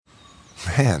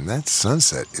Man, that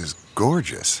sunset is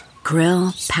gorgeous.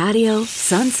 Grill, patio,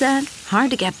 sunset.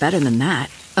 Hard to get better than that.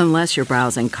 Unless you're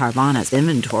browsing Carvana's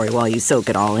inventory while you soak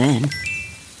it all in.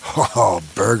 Oh,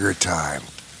 burger time.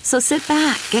 So sit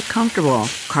back, get comfortable.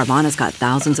 Carvana's got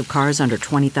thousands of cars under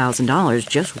 $20,000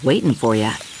 just waiting for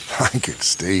you. I could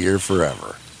stay here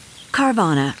forever.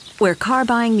 Carvana, where car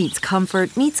buying meets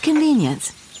comfort meets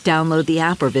convenience. Download the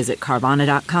app or visit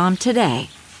Carvana.com today.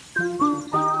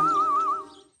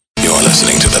 You're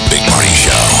listening to The Big Party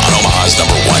Show on Omaha's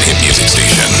 #1 hit music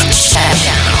station.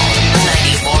 Channel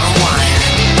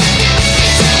 94.1.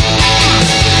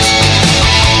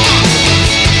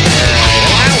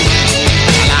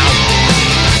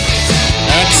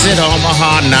 Exit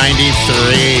Omaha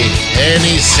 93.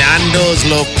 Elisando's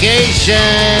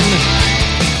location.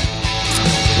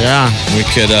 Yeah, we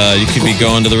could. You could be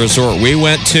going to the resort we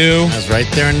went to. That's right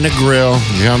there in the grill,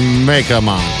 Jamaica,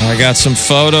 Mom. I got some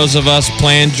photos of us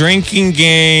playing drinking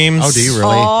games. Oh, do you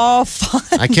really? Oh, fun.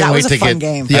 I can't that wait was to a fun get.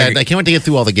 game. Yeah, I can't wait to get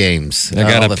through all the games. I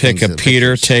got all a the pic things of that-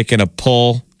 Peter taking a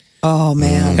pull, Oh,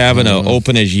 man. having to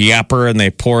open his yapper, and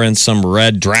they pour in some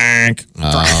red drink.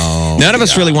 Oh, None of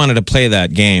us really wanted to play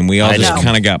that game. We all I just know.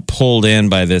 kind of got pulled in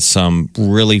by this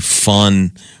really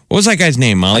fun. What was that guy's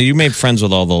name, Molly? You made friends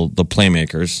with all the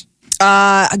playmakers.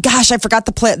 Gosh, I forgot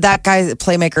that guy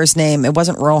playmaker's name. It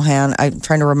wasn't Rohan. I'm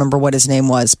trying to remember what his name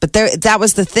was. But that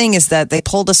was the thing, is that they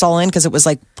pulled us all in because it was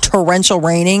like torrential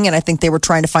raining, and I think they were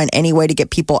trying to find any way to get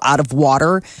people out of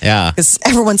water. Yeah. Because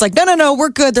everyone's like, no, we're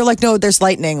good. They're like, no, there's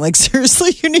lightning. Like,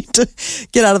 seriously, you need to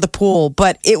get out of the pool.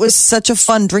 But it was such a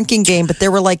fun drinking game. But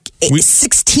there were like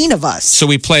 16 of us. So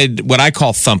we played what I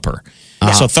call Thumper.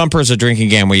 So Thumper is a drinking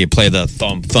game where you play the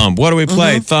thump. What do we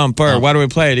play? Thumper. What do we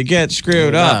play to get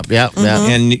screwed up? Yeah.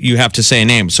 And you have to say a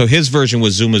name. So his version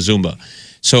was Zumba Zumba.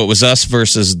 So it was us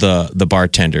versus the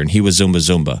bartender, and he was Zumba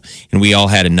Zumba. And we all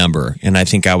had a number. And I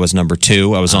think I was number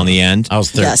 2. I was on the end. I was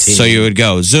 13. Yes. So you would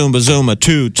go Zumba Zumba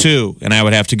 2-2, and I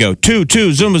would have to go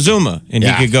 2-2 Zumba Zumba, and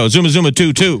Yeah. he could go Zumba Zumba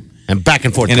 2-2. And back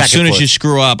and forth. And back as soon and as you forth.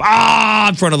 screw up,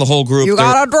 in front of the whole group, You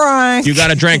got a drink. You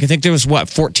got a drink. I think there was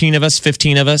 14 of us,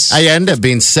 15 of us. I ended up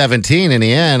being 17 in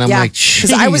the end. I'm like,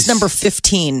 because I was "Jeez." number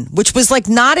 15, which was like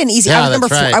not an easy. Yeah, I was number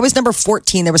that's right. I was number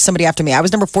 14. There was somebody after me. I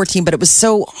was number 14, but it was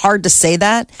so hard to say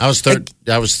that. I was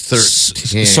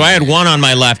 13. So I had one on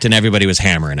my left, and everybody was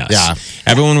hammering us. Yeah.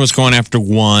 Everyone was going after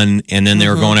one, and then they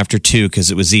were going after 2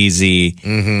 because it was easy.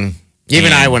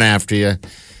 Even I went after you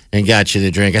and got you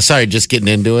the drink. I saw you just getting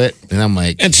into it, and I'm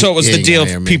like, And so it was "You the ain't deal. gonna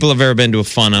hear If me." people have ever been to a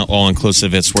fun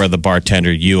all-inclusive, it's where the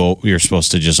bartender, you're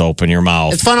supposed to just open your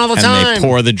mouth. It's fun all the and time. they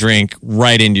pour the drink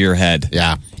right into your head.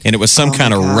 Yeah. And it was some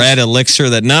kind of red elixir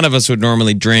that none of us would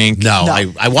normally drink. No,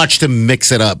 I watched him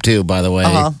mix it up too, by the way.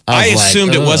 Uh-huh. I was like,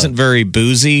 assumed it "Ugh." wasn't very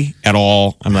boozy at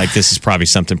all. I'm like, this is probably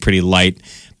something pretty light.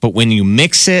 But when you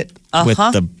mix it with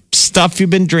the stuff you've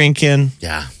been drinking,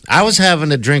 Yeah. I was having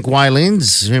to drink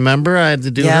Wylene's, remember? I had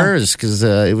to do Yeah. hers because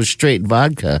it was straight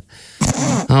vodka.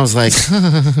 I was like,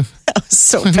 That was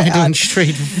so I'm doing bad.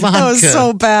 straight vodka. That was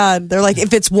so bad. They're like,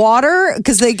 if it's water,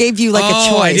 because they gave you like a I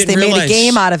choice. didn't They made a realize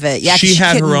game out of it. Yeah, she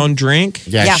had her couldn't- own drink.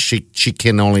 Yeah, Yeah. she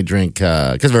can only drink,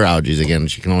 because of her allergies again,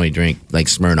 she can only drink like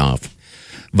Smirnoff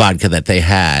vodka that they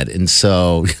had. And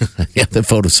so, yeah, the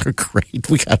photos are great.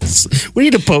 We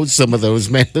need to post some of those,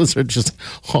 man. Those are just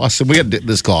awesome. We got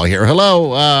this call here.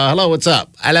 Hello, what's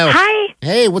up? Hello. Hi.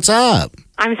 Hey, what's up?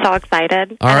 I'm so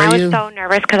excited. Are and I was you? so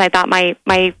nervous because I thought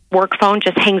my work phone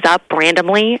just hangs up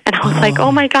randomly. And I was like,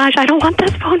 oh my gosh, I don't want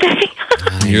this phone to hang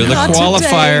up. You're the Not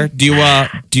qualifier. Do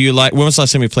you like? When was the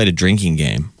last time you played a drinking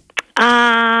game?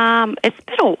 It's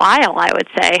been a while, I would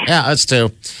say. Yeah, us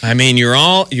too. I mean, you're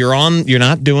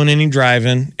not doing any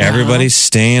driving. Everybody's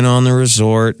staying on the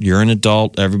resort. You're an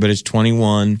adult. Everybody's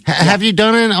 21. Have you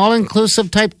done an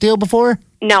all-inclusive type deal before?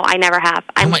 No, I never have.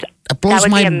 It blows That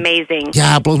would my- be amazing.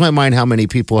 Yeah, it blows my mind how many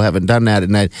people haven't done that,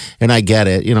 and I get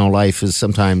it. You know, life is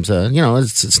sometimes,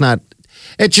 it's not.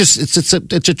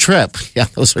 It's a trip. Yeah,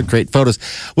 those are great photos.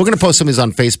 We're going to post some of these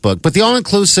on Facebook. But the all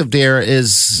inclusive there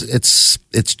is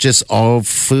it's just all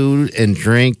food and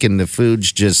drink, and the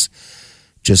food's just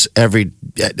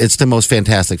it's the most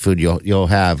fantastic food you'll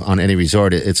have on any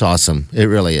resort. It's awesome. It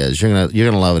really is. You're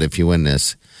gonna love it if you win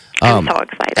this. I'm so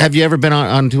excited. Have you ever been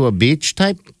onto a beach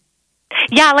type?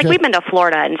 Yeah, like we've been to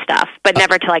Florida and stuff, but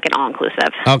never to like an all-inclusive.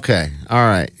 Okay. All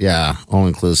right. Yeah. All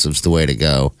inclusive's the way to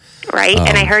go. Right?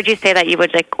 And I heard you say that you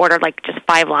would like order like just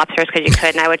 5 lobsters because you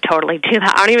could, and I would totally do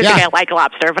that. I don't even think I like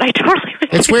lobster, but I totally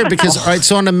would. It's weird because, all right,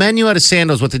 so on the menu at a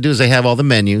Sandals, what they do is they have all the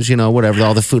menus, you know, whatever,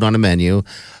 all the food on the menu.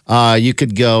 You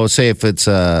could go, say if it's,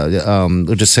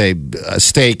 we'll just say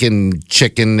steak and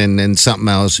chicken and something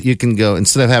else. You can go,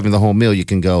 instead of having the whole meal, you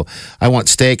can go, I want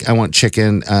steak, I want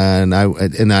chicken, and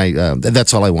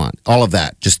that's all I want. All of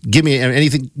that. Just give me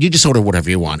anything. You just order whatever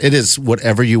you want. It is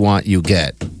whatever you want, you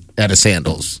get at a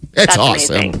Sandals. It's That's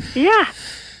awesome. amazing. Yeah.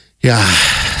 Yeah.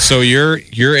 So you're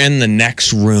in the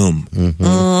next room.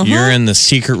 You're in the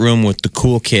secret room with the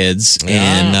cool kids,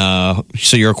 and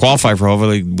so you're qualified for.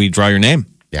 Hopefully, we draw your name.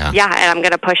 Yeah. Yeah, and I'm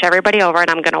going to push everybody over, and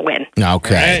I'm going to win.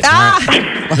 Okay.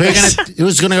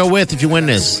 Who's going to go with if you win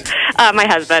this? My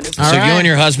husband. So you and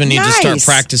your husband need to start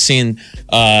practicing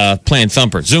playing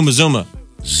Thumper. Zuma Zuma.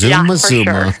 Zuma for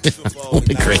Zuma. What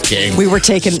a great game. We were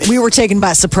taken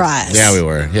by surprise. Yeah, we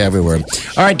were.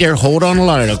 All right, dear, hold on the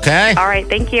line, okay? All right,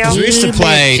 thank you. So we used to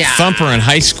play Thumper in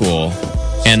high school,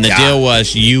 and the deal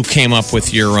was you came up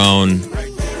with your own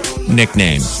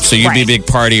nickname. So you'd be Big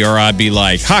Party, or I'd be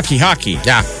like hockey.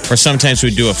 Yeah. Or sometimes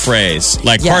we'd do a phrase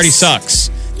like Party Sucks.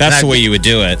 That's the way you would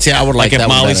do it. See, I would like if that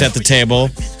one Molly's better. at the table,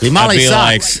 Molly I'd be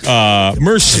sucks. like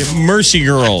Mercy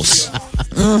Girls.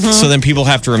 So then people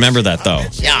have to remember that though.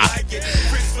 Yeah.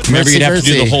 Remember, you'd have to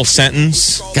do Mercy. the whole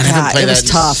sentence. God, I haven't played it was that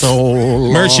in tough. so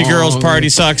long. Mercy Girls, party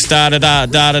sucks,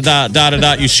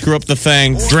 da-da-da. You screw up the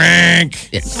thing, drink.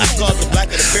 All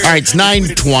right, it's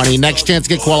 9:20. Next chance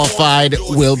to get qualified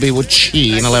will be with Chi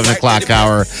in 11 o'clock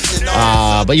hour.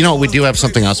 But you know what? We do have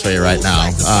something else for you right now.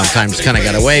 Time's kind of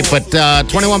got away. But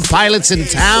 21 Pilots in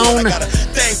town.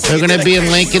 They're going to be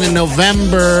in Lincoln in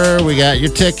November. We got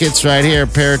your tickets right here, a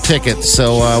pair of tickets.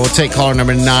 So we'll take caller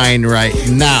number 9 right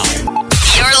now.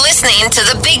 You're listening to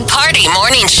the Big Party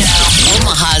Morning Show.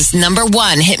 Omaha's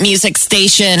 #1 hit music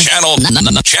station. Channel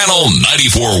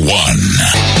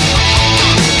 94.1.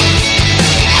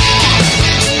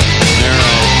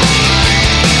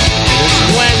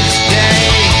 Wednesday.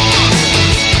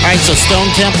 All right, so Stone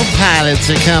Temple Pilots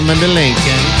are coming to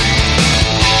Lincoln.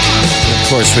 And of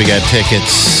course, we got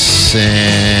tickets,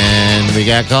 and we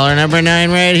got caller number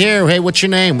 9 right here. Hey, what's your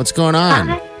name? What's going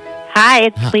on? Hi,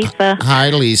 it's Lisa. Hi,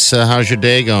 Lisa. How's your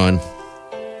day going?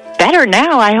 Better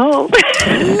now, I hope.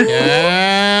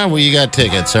 Yeah, well, you got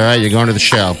tickets, all right? You're going to the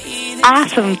show.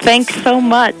 Awesome. Thanks so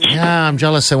much. Yeah, I'm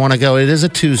jealous. I want to go. It is a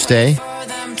Tuesday.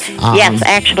 Yes,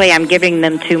 actually, I'm giving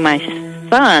them to my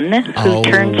son, who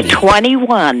turns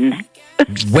 21.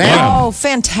 Wow. Oh,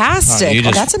 fantastic. Oh, you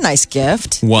just- that's a nice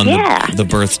gift. Won Yeah. the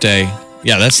birthday.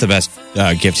 Yeah, that's the best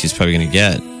gift he's probably going to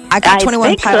get. I got I 21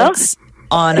 think so. Pilots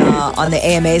on the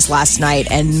AMAs last night,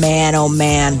 and man, oh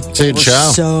man, they Good were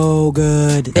show. so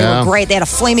good. They Yeah. were great. They had a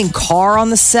flaming car on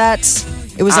the set.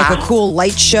 It was like a cool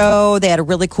light show. They had a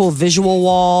really cool visual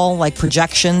wall, like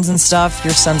projections and stuff.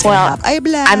 Your son's gonna Well, have a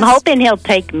blast. I'm hoping he'll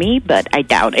take me, but I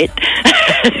doubt it.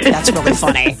 That's really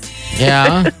funny.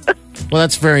 Yeah. Well,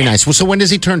 that's very nice. Well, so when does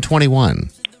he turn 21?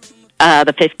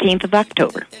 The 15th of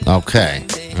October. Okay.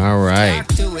 All right.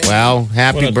 Well,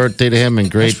 happy birthday to him and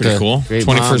great. That's pretty cool. Great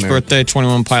 21st mom. birthday,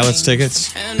 21 Pilots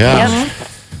tickets. Yeah.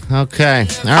 Okay.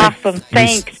 All right. Awesome.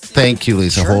 Thanks. Thank you,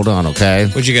 Lisa. Hold on, okay?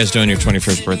 What'd you guys do on your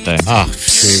 21st birthday? Oh,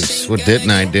 jeez. What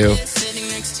didn't I do?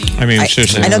 I mean,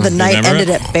 seriously. I know the you night remember ended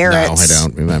it? at Barrett's. No, I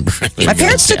don't remember. My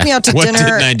parents took me out to What dinner.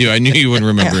 didn't I do? I knew you wouldn't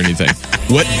remember anything.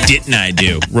 What didn't I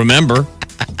do? Remember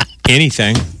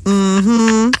anything?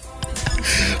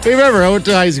 Remember, I went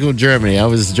to high school in Germany. I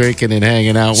was drinking and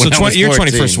hanging out So when I was your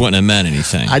 14. 21st wouldn't have meant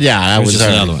anything. Yeah, I It was was just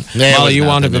already- another one. Yeah, it Molly, was you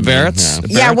wanted nothing the to me. Barretts?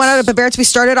 Yeah. Yeah, I went out at Barrett's. We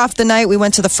started off the night. We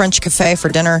went to the French Cafe for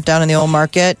dinner down in the old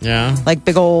market. Yeah. Like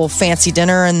big old fancy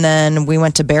dinner, and then we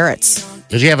went to Barrett's.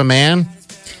 Did you have a man?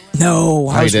 No,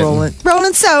 I you was didn't.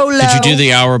 rolling solo. Did you do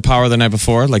the hour of power the night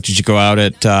before? Like, did you go out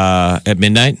at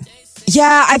midnight?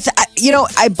 Yeah,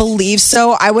 I believe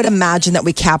so. I would imagine that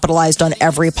we capitalized on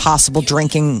every possible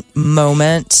drinking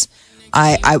moment.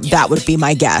 I that would be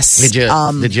my guess. Did you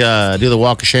do the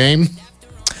walk of shame?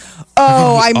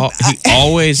 He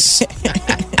always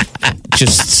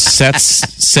just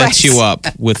sets Right. you up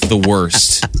with the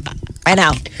worst. I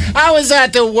know. How was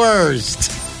that the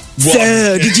worst?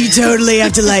 So, did you totally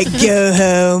have to go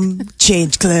home,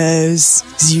 change clothes?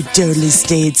 Because you totally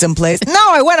stayed someplace? No,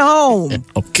 I went home.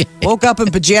 Okay. Woke up in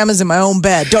pajamas in my own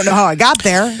bed. Don't know how I got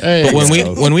there. But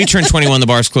when we turned 21, the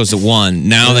bars closed at 1.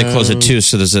 Now they close at 2,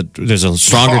 so there's a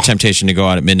stronger temptation to go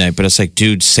out at midnight. But it's like,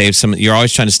 dude, save some. You're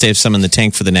always trying to save some in the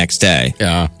tank for the next day.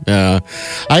 Yeah.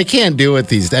 I can't do it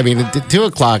these days. I mean, 2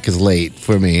 o'clock is late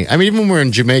for me. I mean, even when we're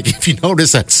in Jamaica, if you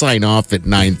notice, I sign off at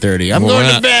 9:30. I'm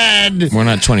going to bed. We're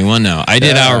not 21 now. I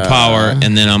did Our Power,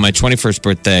 and then on my 21st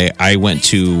birthday, I went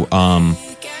to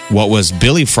what was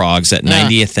Billy Frog's at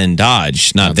 90th and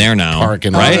Dodge. Not there now.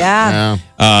 Parking, right?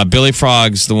 Yeah. Billy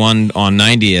Frog's the one on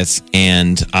 90th,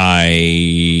 and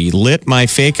I lit my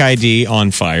fake ID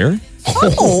on fire.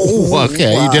 Oh,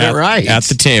 okay. You did it right. At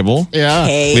the table. Yeah.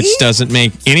 Hey. Which doesn't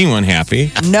make anyone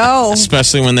happy. No.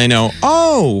 Especially when they know,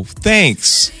 oh,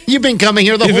 thanks. You've been coming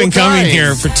here the You've whole been time. coming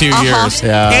here for 2 years.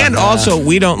 Yeah. And also,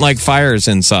 we don't like fires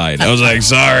inside. I was like,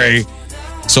 sorry.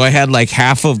 So I had like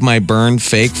half of my burn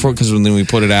fake for because then we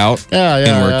put it out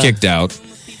and we're kicked out.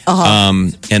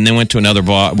 And then went to another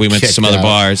bar. We went to some other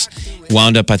bars.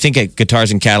 Wound up, I think, at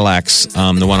Guitars and Cadillacs,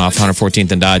 the one off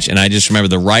 114th and Dodge. And I just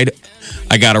remember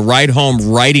I got a ride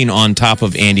home riding on top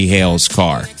of Andy Hale's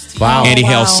car. Wow. Andy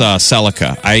Hale's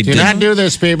Celica. Do not do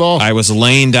this, people. I was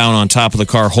laying down on top of the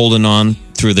car, holding on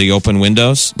through the open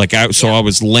windows. I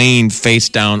was laying face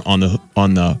down on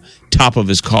the top of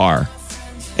his car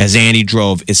as Andy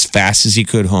drove as fast as he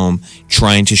could home,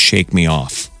 trying to shake me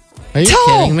off. Are you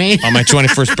kidding me? On my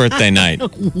 21st birthday night.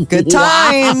 Good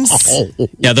times.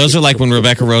 Yeah, those are like when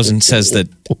Rebecca Rosen says that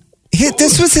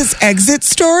this was his exit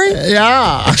story.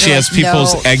 Yeah. She has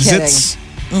people's No exits.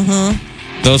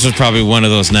 Those was probably one of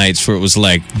those nights where it was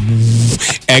like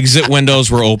exit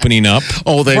windows were opening up.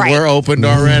 Oh, they were opened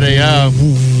already. Yeah.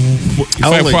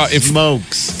 Holy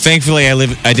smokes. Thankfully,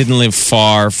 I didn't live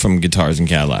far from Guitars and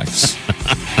Cadillacs.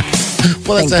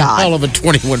 Well, that's Thank a God. hell of a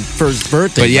 21st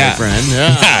birthday, But yeah, my friend.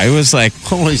 Yeah. yeah, it was like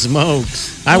Holy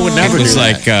smokes. I would never it was do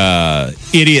like that.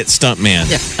 idiot stuntman.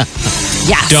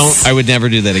 Yes. I would never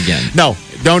do that again. No,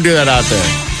 don't do that out there.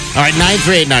 All right,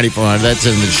 938-9400. That's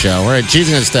in the show. All right, she's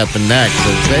going to step in next.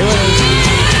 So stay with us.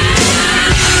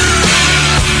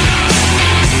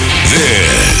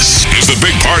 This is the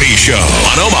Big Party Show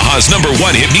on Omaha's #1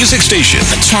 hit music station.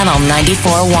 Channel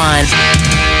 94.1.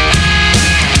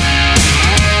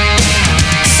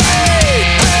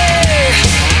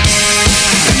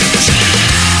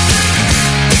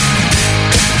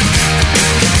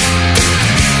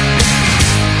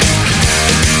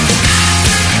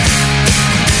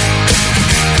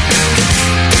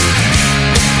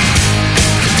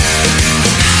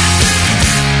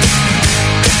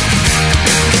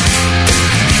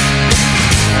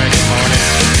 All right, good morning.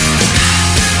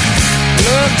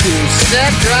 Look who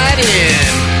stepped right in.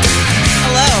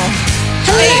 Hello.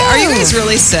 Hey, are you guys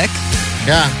really sick?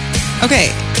 Yeah,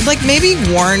 Okay, like maybe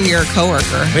warn your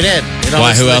coworker. we did. You know, Why?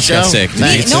 listen Who to the else got show? sick?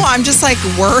 Thanks. No, I'm just like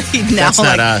worried now. That's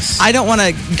not like, us. I don't want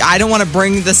to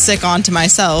bring the sick onto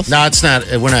myself. No, it's not.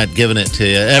 We're not giving it to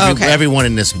you. Okay. Everyone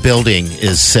in this building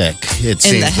is sick. It In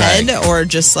seems the head like. or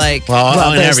just like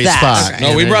Well, in there's every that. spot. Okay.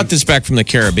 No, we And brought this back from the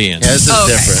Caribbean. Yeah, this is Okay.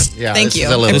 different. Yeah, Thank this you. is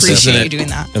a I little appreciate different. you doing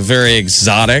that. A very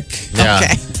exotic Yeah.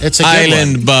 Okay. It's a good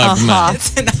island one. bug, man.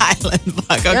 It's an island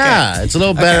bug. Okay. Yeah, it's a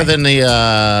little better than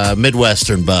the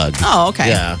Midwestern bug. Oh, okay.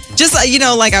 Yeah. Just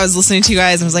like I was listening to you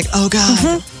guys and I was like, oh God.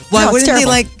 Why No, it's wouldn't they terrible.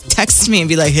 like text me and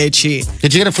be like, hey, cheat?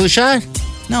 Did you get a flu shot?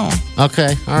 No.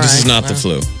 Okay, all right. This is not the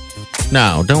flu.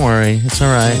 No, don't worry. It's all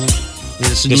right. You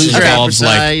just This lose your involves,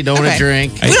 appetite. like- you don't want Okay. to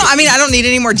drink. I mean, I don't need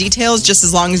any more details. Just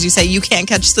as long as you say you can't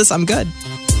catch this, I'm good.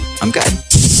 I'm good.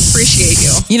 Appreciate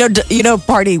you. You know,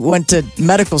 Party went to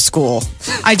medical school.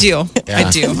 I do. I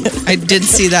do. I did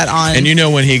see that on. And you know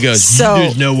when he goes, So-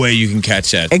 there's no way you can catch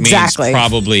that. Exactly. Means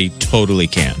probably totally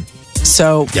can.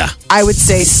 So Yeah. I would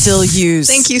say still use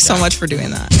Thank you so much for doing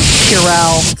that.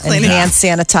 Purell and Clean it hand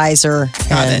sanitizer.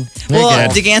 Got and it. Well,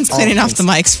 good. DeGan's cleaning off the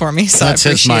mics for me, so That's I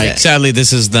his appreciate mic. it. Sadly,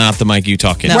 this is not the mic you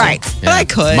talk into. No, Right. But I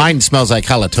could. Mine smells like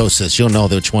halitosis. You'll know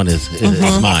which one is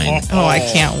mine. Oh, I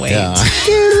can't wait. Yeah.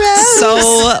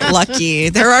 So lucky.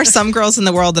 There are some girls in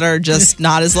the world that are just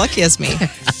not as lucky as me.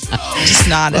 Just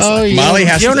not as lucky. Molly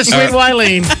has Fiona to- Sweet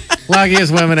Wileen.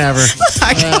 Luckiest women ever.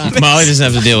 Molly doesn't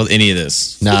have to deal with any of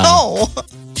this. No. No.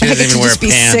 She doesn't even to wear just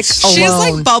be pants. sick She's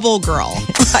alone. like bubble girl.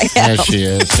 I am. Yes, she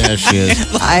is. Yes, she is.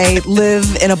 I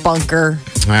live in a bunker,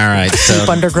 All right. So deep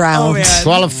underground. Oh, man.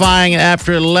 qualifying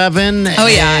after 11. Oh,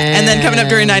 yeah. And then coming up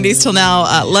during 90s till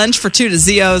now, lunch for 2 to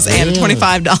Zio's and a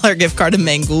 $25 gift card to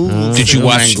Mangool. Did you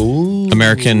watch Mango.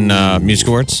 American Music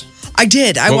Awards? I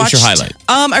did. I What was watched. your highlight?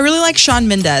 I really like Shawn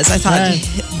Mendes. I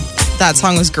thought that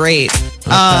song was great.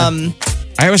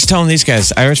 I was telling these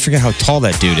guys, I always forget how tall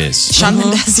that dude is. Shawn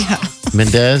Mendes, yeah.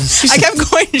 Mendez? I kept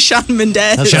going to Shawn Mendes.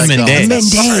 That's Shawn what I call him.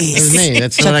 Mendes. That's me.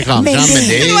 That's what I call him. Shawn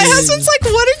Mendes. And my husband's like,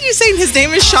 what are you saying? His name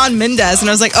is Shawn Mendes. And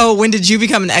I was like, oh, when did you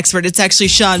become an expert? It's actually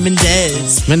Shawn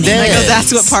Mendes. Mendes. I go,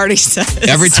 that's what Party says.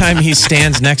 Every time he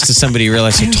stands next to somebody, you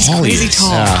realize how tall he Crazy is.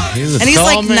 tall. Yeah, he's a And he's tall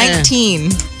like man. 19.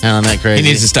 Isn't that crazy? He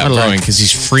needs to stop What a growing life. because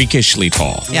he's freakishly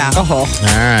tall. Yeah. All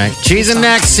right. Cheese and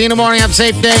next. See you in the morning. Have a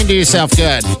safe day and do yourself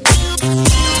good.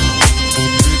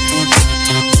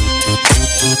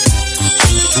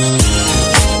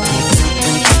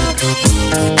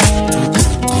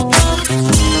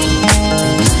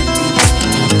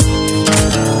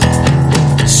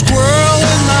 Squirrel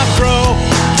in my fro,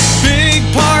 big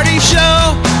party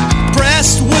show.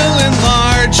 Breast will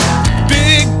enlarge,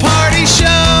 big party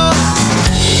show.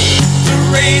 The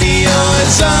radio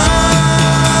is on.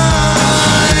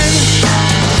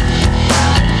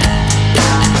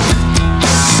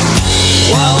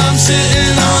 While I'm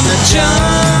sitting on the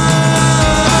john.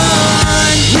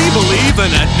 We believe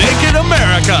in a naked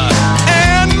America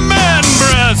and man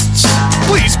breasts.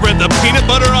 Please spread the peanut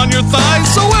butter on your thighs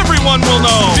so everyone will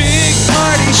know. Big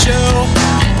party show.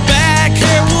 Back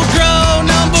hair will grow.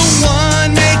 Number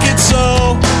one, make it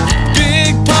so.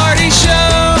 Big party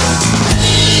show.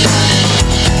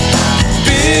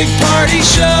 Big party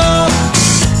show.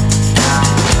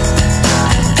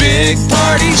 Big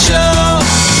party show.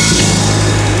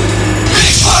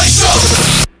 Big Party Show.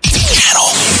 Channel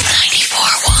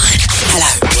 94.1.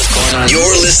 Hello.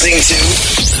 You're listening to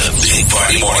the Big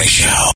Party Morning Show.